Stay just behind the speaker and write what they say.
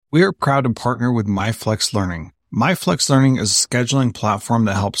We are proud to partner with MyFlexLearning. MyFlexLearning is a scheduling platform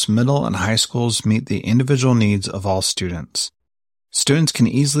that helps middle and high schools meet the individual needs of all students. Students can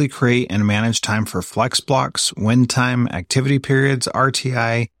easily create and manage time for flex blocks, win time, activity periods,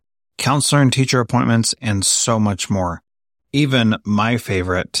 RTI, counselor and teacher appointments, and so much more. Even my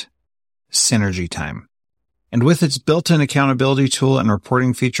favorite, synergy time. And with its built-in accountability tool and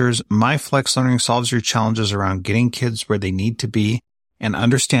reporting features, MyFlexLearning solves your challenges around getting kids where they need to be and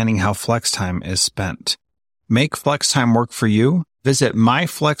understanding how flex time is spent. Make flex time work for you. Visit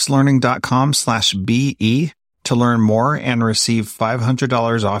myflexlearning.com/BE to learn more and receive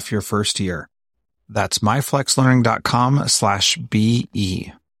 $500 off your first year. That's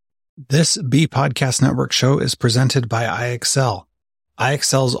myflexlearning.com/BE. This B Podcast Network show is presented by iExcel.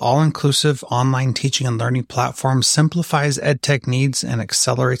 iExcel's all-inclusive online teaching and learning platform simplifies edtech needs and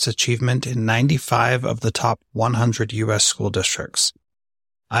accelerates achievement in 95 of the top 100 U.S. school districts.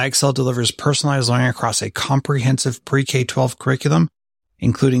 iExcel delivers personalized learning across a comprehensive pre-K-12 curriculum,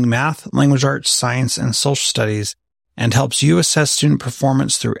 including math, language arts, science, and social studies, and helps you assess student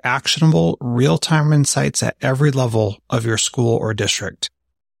performance through actionable, real-time insights at every level of your school or district.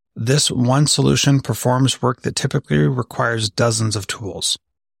 This one solution performs work that typically requires dozens of tools.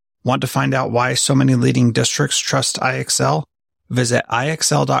 Want to find out why so many leading districts trust iExcel? Visit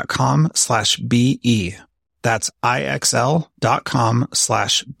iexcel.com/BE. That's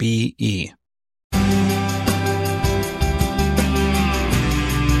iexcel.com/BE.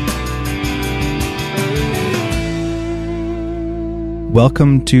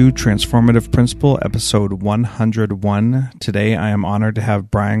 Welcome to Transformative Principal, episode 101. Today, I am honored to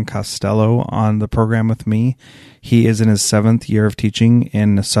have Brian Costello on the program with me. He is in his 7th year of teaching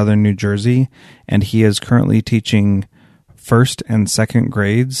in Southern New Jersey, and he is currently teaching first and second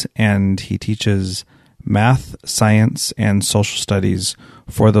grades, and he teaches math, science, and social studies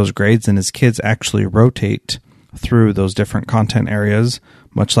for those grades, and his kids actually rotate through those different content areas,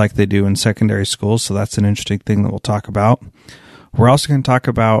 much like they do in secondary schools, so that's an interesting thing that we'll talk about. We're also going to talk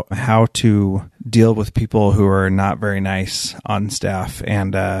about how to deal with people who are not very nice on staff,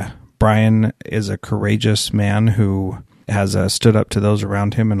 and Brian is a courageous man who has stood up to those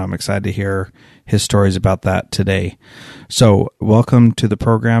around him, and I'm excited to hear his stories about that today. So welcome to the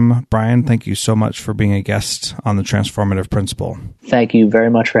program, Brian. Thank you so much for being a guest on the Transformative Principal. Thank you very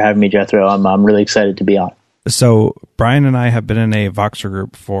much for having me, Jethro. I'm really excited to be on. So Brian and I have been in a Voxer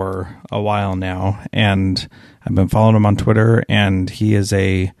group for a while now, and I've been following him on Twitter, and he is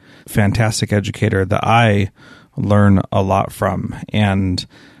a fantastic educator that I learn a lot from. And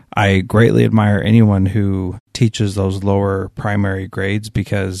I greatly admire anyone who teaches those lower primary grades,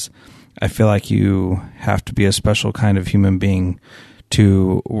 because I feel like you have to be a special kind of human being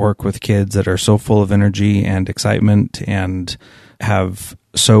to work with kids that are so full of energy and excitement and have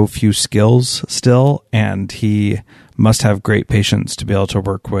so few skills still. And he must have great patience to be able to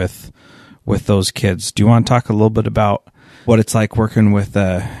work with those kids. Do you want to talk a little bit about what it's like working with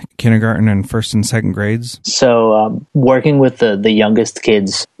kindergarten and first and second grades? So working with the youngest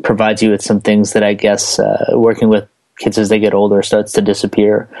kids provides you with some things that I guess working with kids as they get older starts to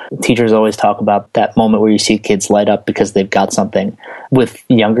disappear. Teachers always talk about that moment where you see kids light up because they've got something. With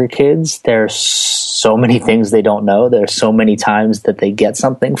younger kids, there's so many things they don't know. There's so many times that they get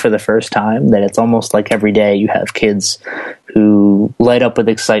something for the first time that it's almost like every day you have kids who light up with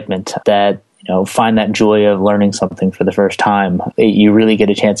excitement, that find that joy of learning something for the first time. You really get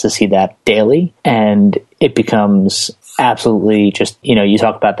a chance to see that daily, and it becomes absolutely just, you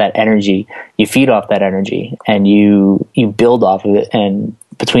talk about that energy, you feed off that energy, and you build off of it. And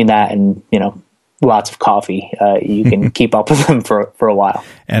between that and, lots of coffee, you can keep up with them for a while.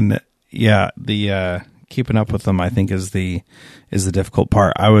 And yeah, the keeping up with them, I think, is the difficult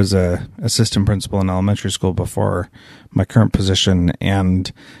part. I was a assistant principal in elementary school before my current position,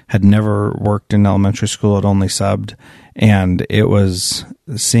 and had never worked in elementary school. Had only subbed, and it was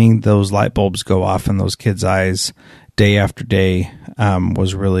seeing those light bulbs go off in those kids' eyes day after day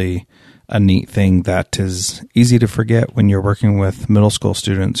was really a neat thing that is easy to forget when you're working with middle school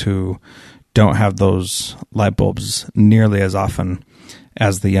students who don't have those light bulbs nearly as often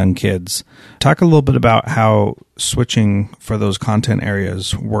as the young kids. Talk a little bit about how switching for those content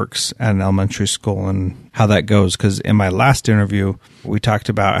areas works at an elementary school and how that goes. Because in my last interview, we talked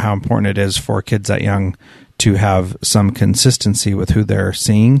about how important it is for kids that young to have some consistency with who they're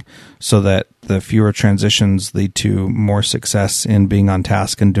seeing, so that the fewer transitions lead to more success in being on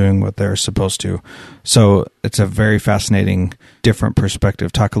task and doing what they're supposed to. So it's a very fascinating, different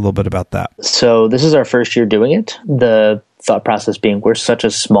perspective. Talk a little bit about that. So this is our first year doing it. The thought process being we're such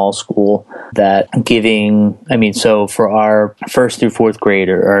a small school that so for our first through fourth grade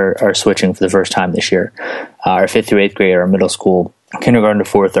are switching for the first time this year. Our fifth through eighth grade are middle school, kindergarten to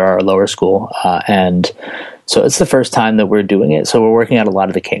fourth are our lower school. And so it's the first time that we're doing it. So we're working out a lot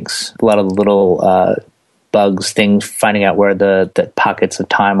of the kinks, a lot of the little bugs, things, finding out where the pockets of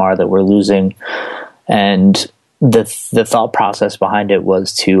time are that we're losing. And the thought process behind it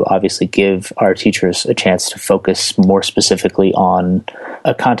was to obviously give our teachers a chance to focus more specifically on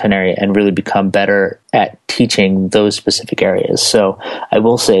a content area and really become better at teaching those specific areas. So I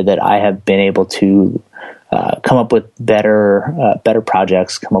will say that I have been able to come up with better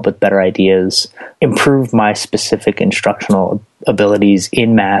projects, come up with better ideas, improve my specific instructional abilities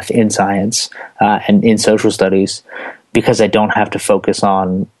in math, in science, and in social studies, because I don't have to focus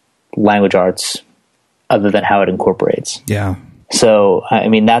on language arts other than how it incorporates. Yeah. So,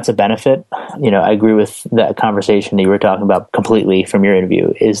 that's a benefit. I agree with that conversation that you were talking about completely from your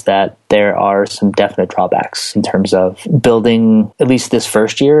interview, is that there are some definite drawbacks in terms of building, at least this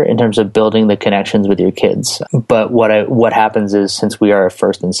first year, in terms of building the connections with your kids. But what happens is, since we are a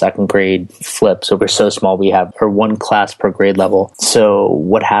first and second grade flip, so we're so small, we have one class per grade level. So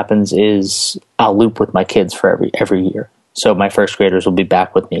what happens is I'll loop with my kids for every year. So my first graders will be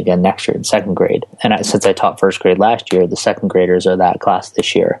back with me again next year in second grade. And since I taught first grade last year, the second graders are that class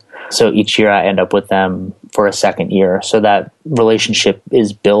this year. So each year I end up with them for a second year. So that relationship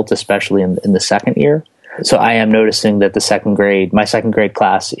is built, especially in the second year. So I am noticing that my second grade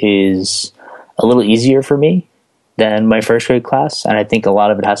class is a little easier for me than my first grade class. And I think a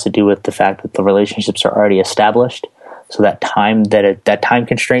lot of it has to do with the fact that the relationships are already established. So that time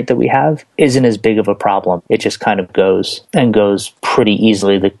constraint that we have isn't as big of a problem. It just kind of goes pretty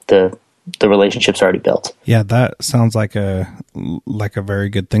easily. The relationship's already built. Yeah, that sounds like a very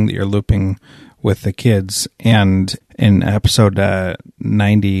good thing that you're looping with the kids. And in episode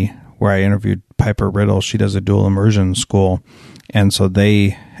 90, where I interviewed Piper Riddle, she does a dual immersion school, and so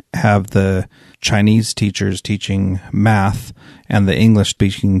they have the Chinese teachers teaching math and the English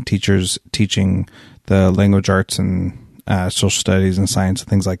speaking teachers teaching the language arts and social studies and science and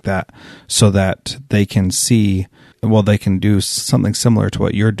things like that, so that they can do something similar to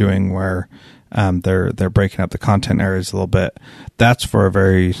what you're doing, where they're breaking up the content areas a little bit. That's for a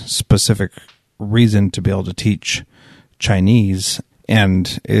very specific reason, to be able to teach Chinese.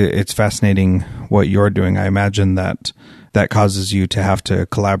 And it's fascinating what you're doing. I imagine that causes you to have to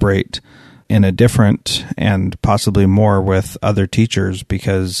collaborate in a different and possibly more with other teachers,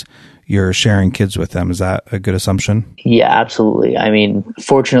 because you're sharing kids with them. Is that a good assumption? Yeah, absolutely.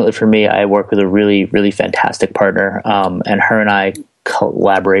 Fortunately for me, I work with a really, really fantastic partner, and her and I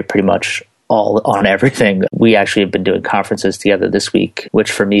collaborate pretty much on everything. We actually have been doing conferences together this week, which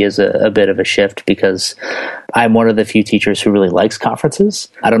for me is a bit of a shift, because I'm one of the few teachers who really likes conferences.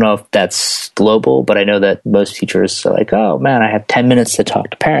 I don't know if that's global, but I know that most teachers are like, oh man, I have 10 minutes to talk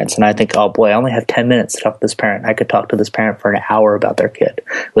to parents. And I think, oh boy, I only have 10 minutes to talk to this parent. I could talk to this parent for an hour about their kid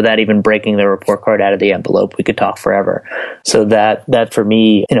without even breaking their report card out of the envelope. We could talk forever. So that for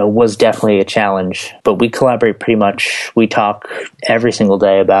me, was definitely a challenge, but we collaborate pretty much. We talk every single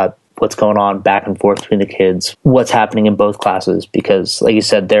day about what's going on back and forth between the kids, what's happening in both classes, because like you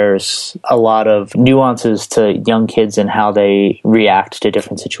said, there's a lot of nuances to young kids and how they react to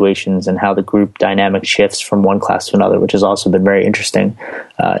different situations and how the group dynamic shifts from one class to another, which has also been very interesting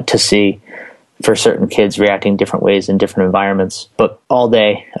to see, for certain kids reacting different ways in different environments. But all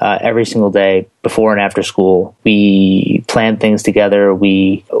day, every single day, before and after school, we plan things together.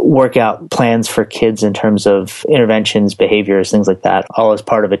 We work out plans for kids in terms of interventions, behaviors, things like that, all as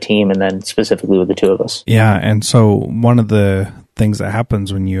part of a team, and then specifically with the two of us. Yeah, and so one of the things that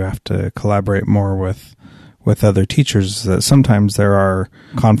happens when you have to collaborate more with other teachers is that sometimes there are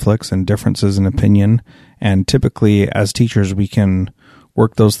conflicts and differences in opinion, and typically as teachers we can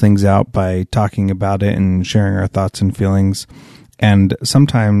work those things out by talking about it and sharing our thoughts and feelings. And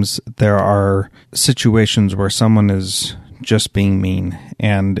sometimes there are situations where someone is just being mean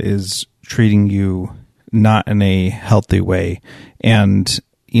and is treating you not in a healthy way. And,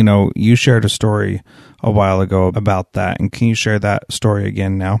 you shared a story a while ago about that. And can you share that story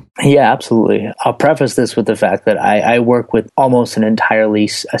again now? Yeah, absolutely. I'll preface this with the fact that I work with almost an entirely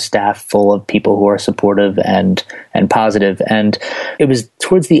a staff full of people who are supportive and positive. And it was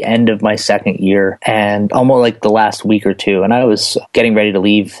towards the end of my second year and almost like the last week or two. And I was getting ready to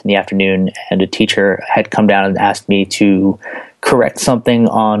leave in the afternoon, and a teacher had come down and asked me to correct something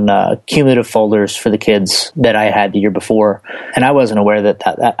on cumulative folders for the kids that I had the year before. And I wasn't aware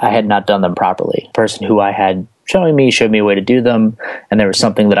that I had not done them properly. The person who I had showing me, showed me a way to do them. And there was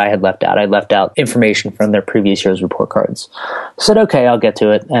something that I had left out. I left out information from their previous year's report cards. I said, okay, I'll get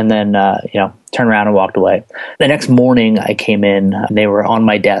to it. And then, turned around and walked away. The next morning I came in, they were on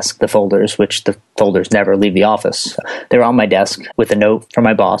my desk, the folders, which the folders never leave the office. They were on my desk with a note from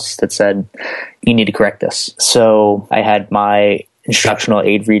my boss that said, you need to correct this. So I had my instructional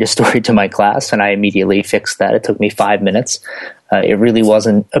aide read a story to my class, and I immediately fixed that. It took me 5 minutes. It really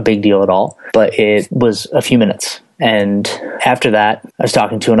wasn't a big deal at all, but it was a few minutes. And after that, I was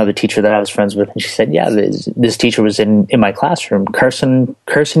talking to another teacher that I was friends with, and she said, yeah, this teacher was in my classroom cursing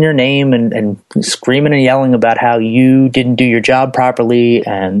your name and screaming and yelling about how you didn't do your job properly,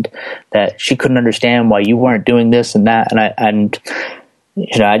 and that she couldn't understand why you weren't doing this and that.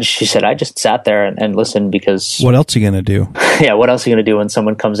 She said, I just sat there and listened because... What else are you going to do? Yeah, what else are you going to do when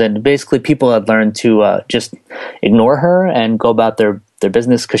someone comes in? Basically, people had learned to just ignore her and go about their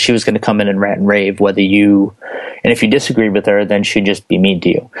business, because she was going to come in and rant and rave and if you disagreed with her, then she'd just be mean to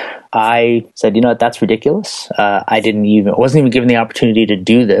you. I said, you know what, that's ridiculous. I wasn't even given the opportunity to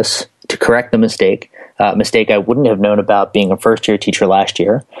do this, to correct the mistake I wouldn't have known about being a first-year teacher last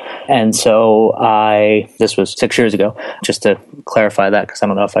year. And so this was 6 years ago, just to clarify that, because I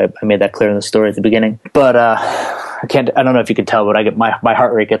don't know if I made that clear in the story at the beginning. But I don't know if you can tell, but I get my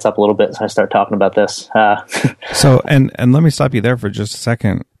heart rate gets up a little bit as I start talking about this. So, and let me stop you there for just a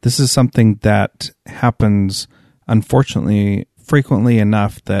second. This is something that happens, unfortunately, frequently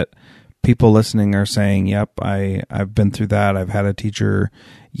enough that people listening are saying, yep, I've been through that. I've had a teacher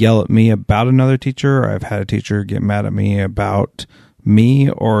yell at me about another teacher, or I've had a teacher get mad at me about me,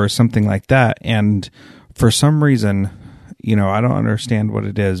 or something like that. And for some reason, I don't understand what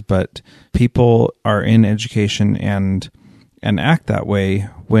it is, but people are in education and act that way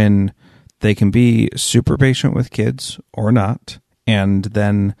when they can be super patient with kids or not. And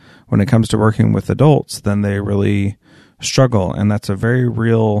then when it comes to working with adults, then they really struggle. And that's a very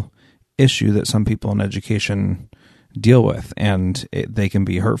real issue that some people in education deal with. And they can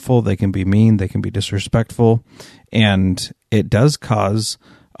be hurtful, they can be mean, they can be disrespectful. And it does cause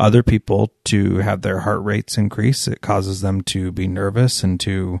other people to have their heart rates increase. It causes them to be nervous and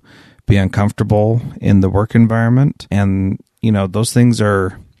to be uncomfortable in the work environment. And, those things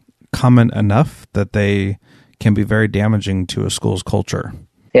are common enough that they can be very damaging to a school's culture.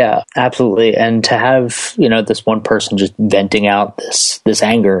 Yeah, absolutely. And to have, this one person just venting out this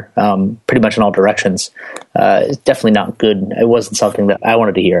anger pretty much in all directions is definitely not good. It wasn't something that I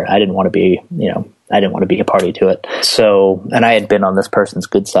wanted to hear. I didn't want to be, I didn't want to be a party to it. So, and I had been on this person's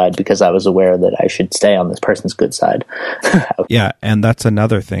good side because I was aware that I should stay on this person's good side. Yeah, and that's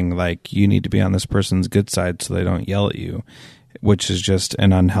another thing. Like, you need to be on this person's good side so they don't yell at you, which is just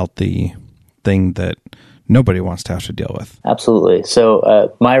an unhealthy thing that nobody wants to have to deal with. Absolutely.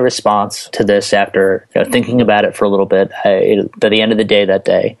 So my response to this, after thinking about it for a little bit, at the end of the day that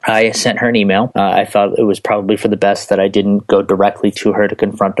day, I sent her an email. I thought it was probably for the best that I didn't go directly to her to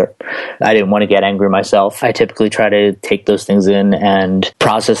confront her. I didn't want to get angry myself. I typically try to take those things in and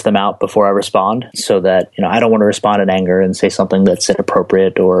process them out before I respond, so that I don't want to respond in anger and say something that's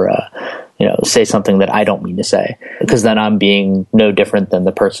inappropriate, or say something that I don't mean to say, because then I'm being no different than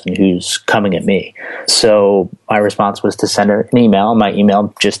the person who's coming at me. So my response was to send her an email. My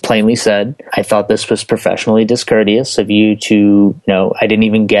email just plainly said, I thought this was professionally discourteous of you to, I didn't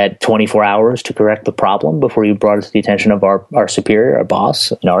even get 24 hours to correct the problem before you brought it to the attention of our superior, our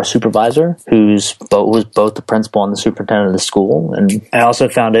boss, our supervisor, was both the principal and the superintendent of the school. And I also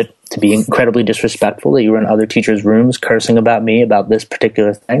found it to be incredibly disrespectful that you were in other teachers' rooms cursing about me about this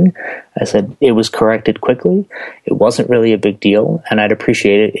particular thing. I said it was corrected quickly. It wasn't really a big deal, and I'd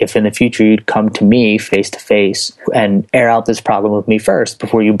appreciate it if in the future you'd come to me face to face and air out this problem with me first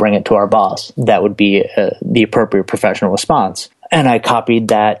before you bring it to our boss. That would be the appropriate professional response. And I copied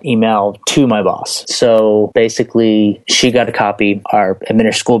that email to my boss. So basically, she got a copy. Our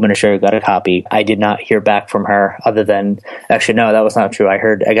school administrator got a copy. I did not hear back from her other than, actually, no, that was not true.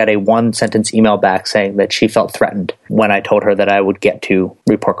 I got a one-sentence email back saying that she felt threatened when I told her that I would get to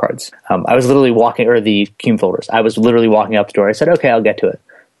report cards. I was literally the cume folders. I was literally walking out the door. I said, okay, I'll get to it.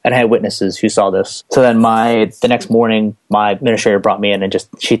 And I had witnesses who saw this. So then the next morning, my administrator brought me in and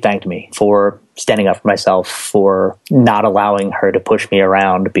she thanked me for standing up for myself, for not allowing her to push me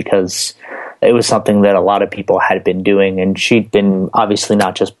around, because it was something that a lot of people had been doing. And she'd been obviously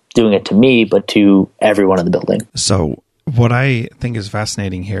not just doing it to me, but to everyone in the building. So what I think is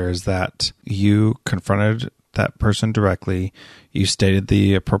fascinating here is that you confronted that person directly, you stated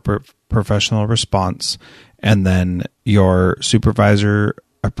the appropriate professional response, and then your supervisor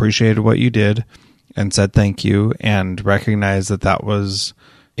appreciated what you did and said thank you and recognized that was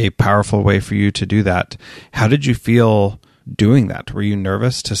a powerful way for you to do that. How did you feel doing that? Were you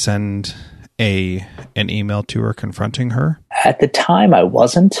nervous to send an email to her confronting her? At the time, I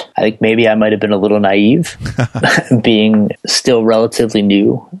wasn't. I think maybe I might have been a little naive, being still relatively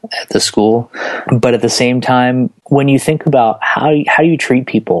new at the school. But at the same time, when you think about how you treat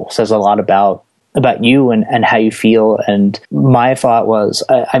people, says a lot about you and how you feel. And my thought was,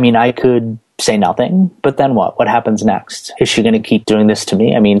 I could say nothing, but then what? What happens next? Is she going to keep doing this to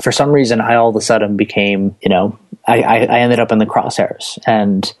me? I mean, for some reason, I all of a sudden became, I ended up in the crosshairs,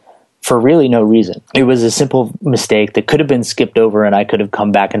 and for really no reason. It was a simple mistake that could have been skipped over, and I could have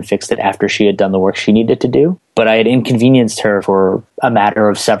come back and fixed it after she had done the work she needed to do. But I had inconvenienced her for a matter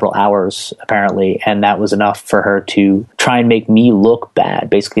of several hours, apparently, and that was enough for her to try and make me look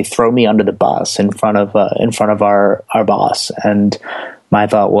bad, basically throw me under the bus in front of our boss. And my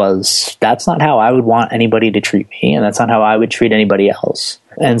thought was, that's not how I would want anybody to treat me, and that's not how I would treat anybody else.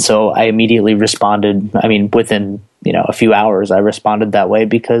 And so I immediately responded. Within a few hours, I responded that way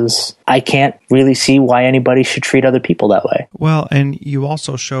because I can't really see why anybody should treat other people that way. Well, and you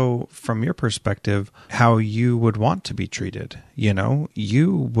also show from your perspective how you would want to be treated.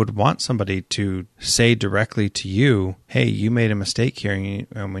 You would want somebody to say directly to you, hey, you made a mistake here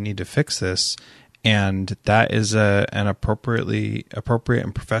and we need to fix this. And that is an appropriate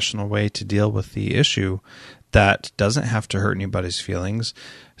and professional way to deal with the issue that doesn't have to hurt anybody's feelings,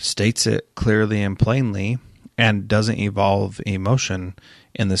 states it clearly and plainly, and doesn't evolve emotion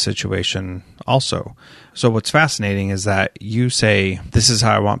in the situation also. So what's fascinating is that you say, this is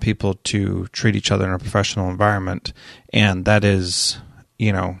how I want people to treat each other in a professional environment. And that is,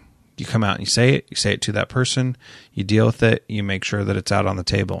 you come out and you say it to that person, you deal with it, you make sure that it's out on the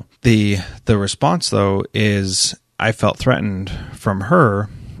table. The response, though, is I felt threatened from her,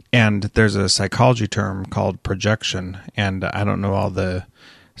 and there's a psychology term called projection, and I don't know all the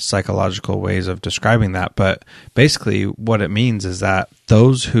psychological ways of describing that, but basically what it means is that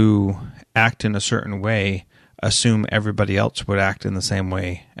those who act in a certain way assume everybody else would act in the same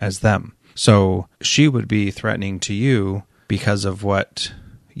way as them. So she would be threatening to you because of what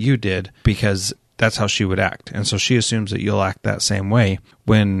you did, because that's how she would act. And so she assumes that you'll act that same way,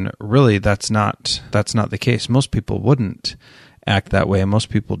 when really that's not the case. Most people wouldn't act that way, and most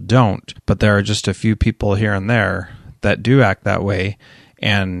people don't, but there are just a few people here and there that do act that way.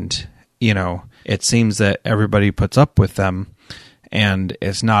 And, it seems that everybody puts up with them, and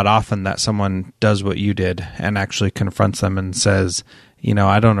it's not often that someone does what you did and actually confronts them and says,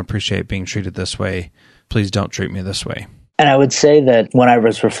 I don't appreciate being treated this way. Please don't treat me this way. And I would say that when I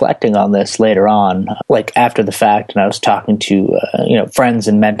was reflecting on this later on, like after the fact, and I was talking to, friends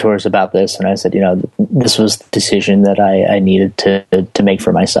and mentors about this, and I said, this was the decision that I needed to make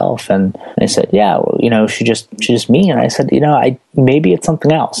for myself. And they said, yeah, well, she's just me. And I said, maybe it's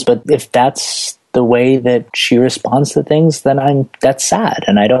something else. But if that's the way that she responds to things, then that's sad.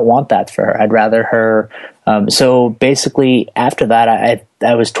 And I don't want that for her. I'd rather her. So basically after that,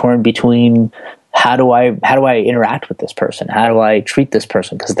 I was torn between, how do I interact with this person? How do I treat this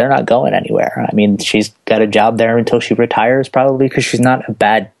person? Because they're not going anywhere. I mean, she's got a job there until she retires, probably, because she's not a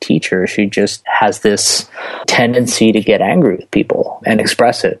bad teacher. She just has this tendency to get angry with people and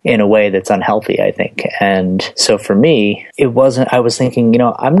express it in a way that's unhealthy, I think. And so for me, I was thinking,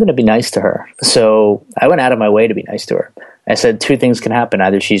 I'm going to be nice to her. So I went out of my way to be nice to her. I said two things can happen.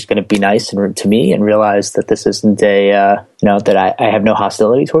 Either she's going to be nice to me and realize that this isn't that I have no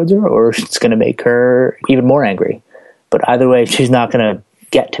hostility towards her, or it's going to make her even more angry. But either way, she's not going to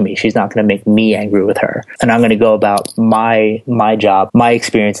get to me. She's not going to make me angry with her. And I'm going to go about my job, my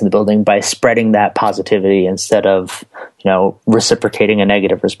experience in the building, by spreading that positivity instead of, reciprocating a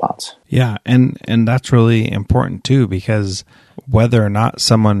negative response. Yeah. And that's really important too, because whether or not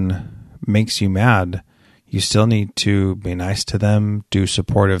someone makes you mad, you still need to be nice to them, do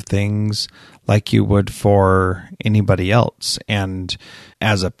supportive things like you would for anybody else. And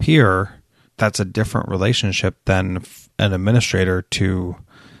as a peer, that's a different relationship than an administrator to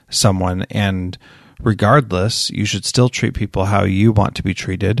someone. And regardless, you should still treat people how you want to be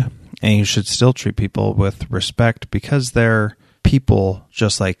treated. And you should still treat people with respect, because they're people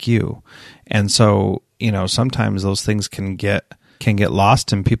just like you. And so, sometimes those things can get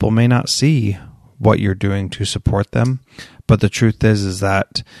lost, and people may not see what you're doing to support them. But the truth is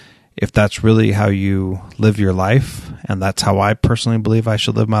that if that's really how you live your life, and that's how I personally believe I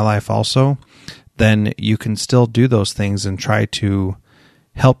should live my life also, then you can still do those things and try to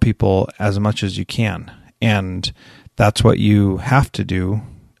help people as much as you can. And that's what you have to do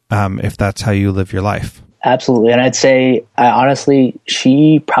if that's how you live your life. Absolutely. And I'd say, honestly,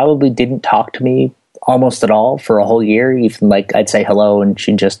 she probably didn't talk to me almost at all for a whole year. Even like I'd say hello and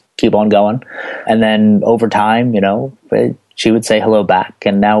she'd just keep on going. And then over time, she would say hello back.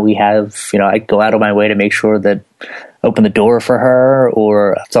 And now we have, I'd go out of my way to make sure that open the door for her,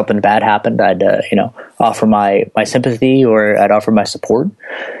 or if something bad happened, I'd, offer my sympathy, or I'd offer my support.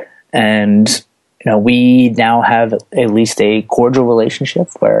 And, we now have at least a cordial relationship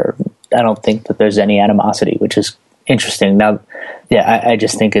where I don't think that there's any animosity, which is interesting. Now, I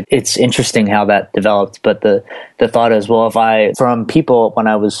just think it's interesting how that developed. But the thought is, well, from people when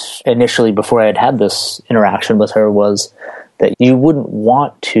I was initially, before I had this interaction with her, was that you wouldn't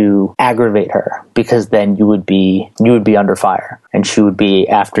want to aggravate her, because then you would be under fire and she would be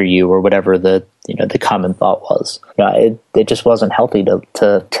after you, or whatever the common thought was. It just wasn't healthy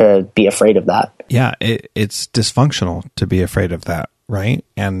to be afraid of that. Yeah, it's dysfunctional to be afraid of that, right?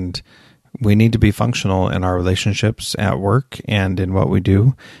 And we need to be functional in our relationships at work and in what we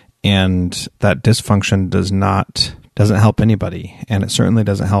do. And that dysfunction doesn't help anybody. And it certainly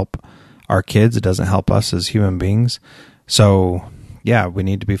doesn't help our kids. It doesn't help us as human beings. So yeah, we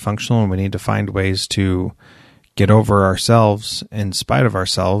need to be functional, and we need to find ways to get over ourselves in spite of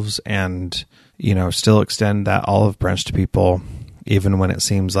ourselves, and, still extend that olive branch to people, even when it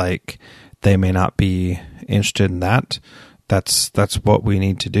seems like they may not be interested in that. That's what we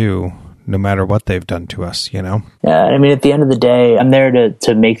need to do, no matter what they've done to us, Yeah, I mean, at the end of the day, I'm there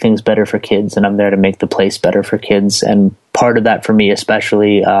to make things better for kids, and I'm there to make the place better for kids. And part of that for me,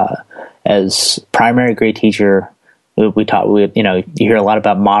 especially as primary grade teacher, you hear a lot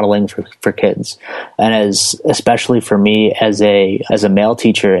about modeling for kids. And especially for me as a male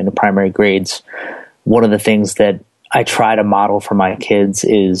teacher in the primary grades, one of the things that I try to model for my kids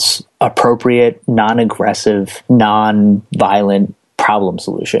is appropriate, non-aggressive, non-violent problem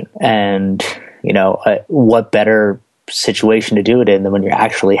solution. And, what better situation to do it in than when you're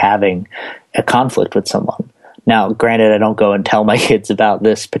actually having a conflict with someone. Now, granted, I don't go and tell my kids about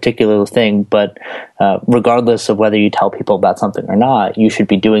this particular thing, but regardless of whether you tell people about something or not, you should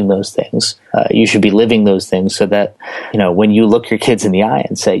be doing those things. You should be living those things, so that, when you look your kids in the eye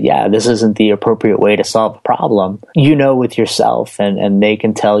and say, yeah, this isn't the appropriate way to solve a problem, with yourself, and they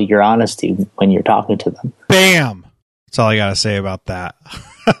can tell your honesty when you're talking to them. Bam! That's all I got to say about that.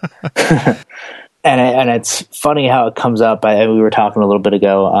 And it's funny how it comes up. We were talking a little bit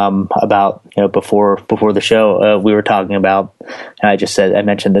ago about, before the show, we were talking about, and I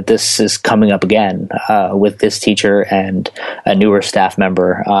mentioned that this is coming up again with this teacher and a newer staff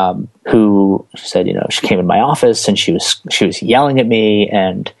member who said, she came in my office and she was yelling at me,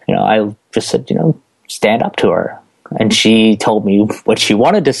 and I just said, stand up to her. And she told me what she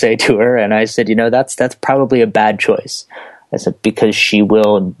wanted to say to her, and I said, that's probably a bad choice. I said, because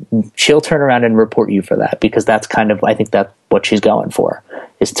she'll turn around and report you for that, because that's I think that's what she's going for,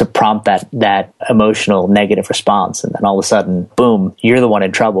 is to prompt that emotional negative response. And then all of a sudden, boom, you're the one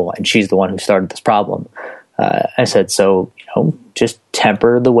in trouble and she's the one who started this problem. I said, so, just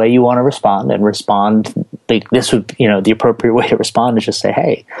temper the way you want to respond, and respond like this would, the appropriate way to respond is just say,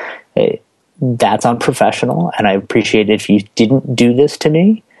 hey, that's unprofessional, and I appreciate it if you didn't do this to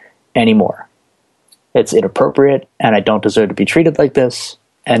me anymore. It's inappropriate, and I don't deserve to be treated like this.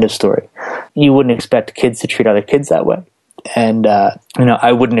 End of story. You wouldn't expect kids to treat other kids that way. And,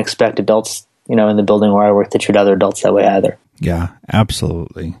 I wouldn't expect adults, in the building where I work to treat other adults that way either. Yeah,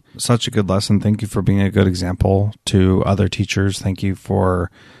 absolutely. Such a good lesson. Thank you for being a good example to other teachers. Thank you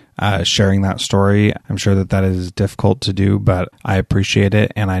for sharing that story. I'm sure that is difficult to do, but I appreciate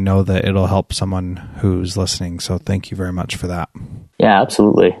it, and I know that it'll help someone who's listening. So thank you very much for that. Yeah,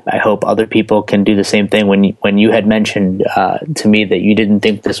 absolutely. I hope other people can do the same thing. When you had mentioned to me that you didn't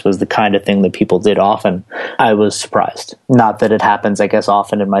think this was the kind of thing that people did often, I was surprised. Not that it happens, I guess,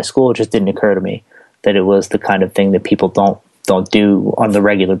 often in my school. It just didn't occur to me that it was the kind of thing that people don't do on the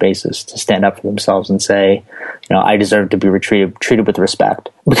regular basis, to stand up for themselves and say, I deserve to be treated with respect,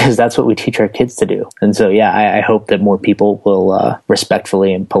 because that's what we teach our kids to do. And so, yeah, I hope that more people will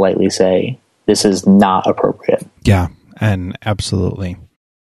respectfully and politely say, this is not appropriate. Yeah, and absolutely.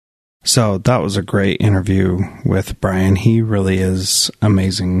 So that was a great interview with Brian. He really is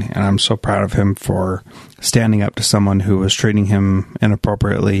amazing, and I'm so proud of him for standing up to someone who was treating him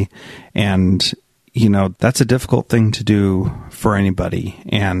inappropriately. And that's a difficult thing to do for anybody.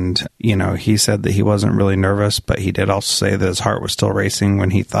 And, he said that he wasn't really nervous, but he did also say that his heart was still racing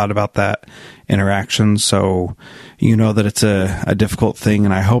when he thought about that interaction. So, that it's a difficult thing.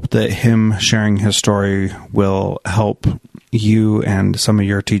 And I hope that him sharing his story will help you and some of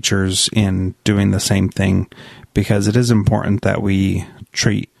your teachers in doing the same thing, because it is important that we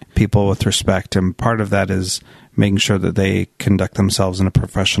treat people with respect. And part of that is making sure that they conduct themselves in a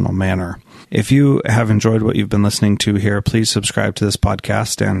professional manner. If you have enjoyed what you've been listening to here, please subscribe to this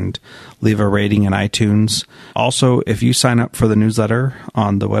podcast and leave a rating in iTunes. Also, if you sign up for the newsletter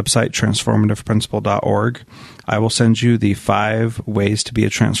on the website transformativeprincipal.org, I will send you the 5 ways to be a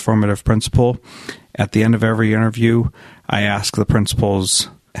transformative principal. At the end of every interview, I ask the principals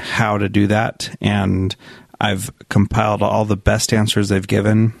how to do that, and I've compiled all the best answers they've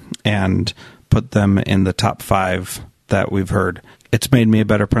given and put them in the top 5 that we've heard. It's made me a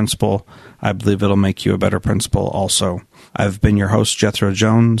better principal. I believe it'll make you a better principal also. I've been your host, Jethro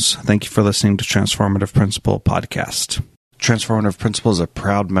Jones. Thank you for listening to Transformative Principal Podcast. Transformative Principal is a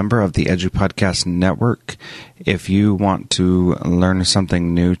proud member of the EduPodcast Network. If you want to learn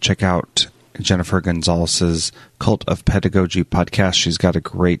something new, check out Jennifer Gonzalez's Cult of Pedagogy podcast. She's got a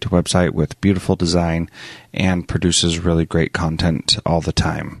great website with beautiful design and produces really great content all the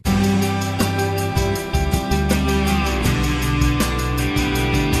time.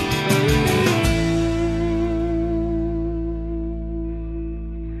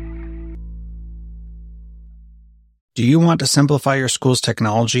 Do you want to simplify your school's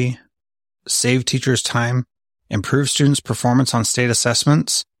technology, save teachers time, improve students' performance on state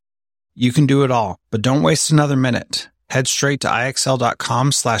assessments? You can do it all, but don't waste another minute. Head straight to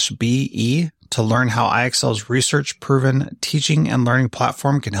ixl.com/BE to learn how IXL's research-proven teaching and learning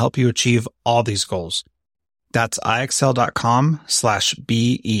platform can help you achieve all these goals. That's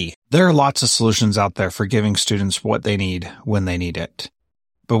ixl.com/BE. There are lots of solutions out there for giving students what they need when they need it.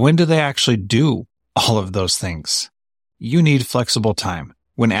 But when do they actually do all of those things? You need flexible time.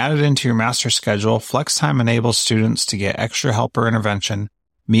 When added into your master schedule, Flex Time enables students to get extra help or intervention,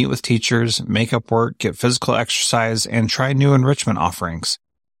 meet with teachers, make up work, get physical exercise, and try new enrichment offerings.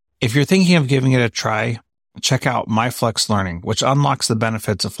 If you're thinking of giving it a try, check out MyFlex Learning, which unlocks the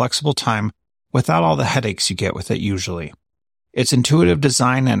benefits of flexible time without all the headaches you get with it usually. Its intuitive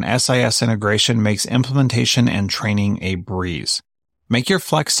design and SIS integration makes implementation and training a breeze. Make your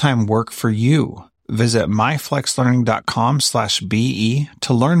flex time work for you. Visit myflexlearning.com/BE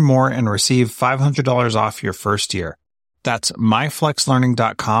to learn more and receive $500 off your first year. That's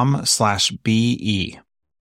myflexlearning.com/BE.